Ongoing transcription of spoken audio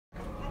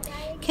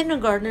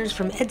kindergartners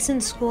from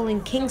Edson School in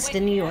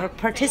Kingston, New York,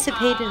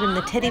 participated in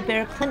the Teddy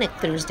Bear Clinic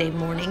Thursday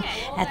morning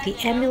at the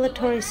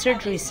Ambulatory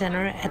Surgery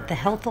Center at the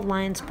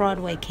HealthAlliance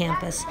Broadway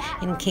campus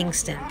in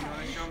Kingston.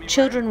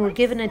 Children were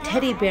given a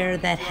teddy bear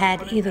that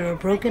had either a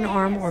broken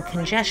arm or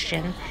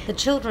congestion. The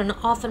children,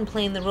 often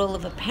playing the role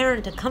of a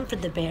parent to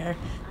comfort the bear,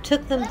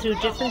 took them through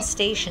different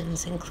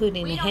stations,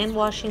 including a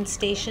hand-washing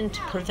station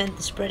to prevent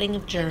the spreading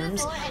of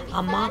germs,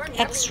 a mock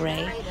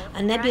x-ray, a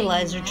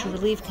nebulizer to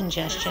relieve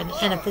congestion,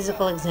 and a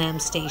physical exam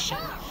station.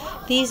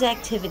 These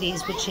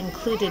activities, which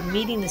included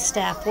meeting the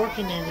staff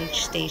working at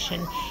each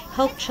station,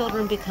 help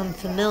children become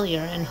familiar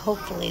and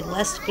hopefully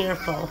less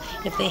fearful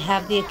if they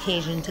have the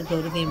occasion to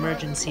go to the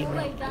emergency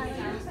room.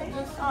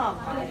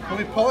 Let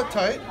me pull it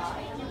tight,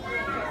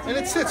 and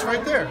it sits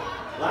right there.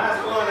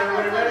 Last one,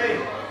 everybody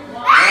ready?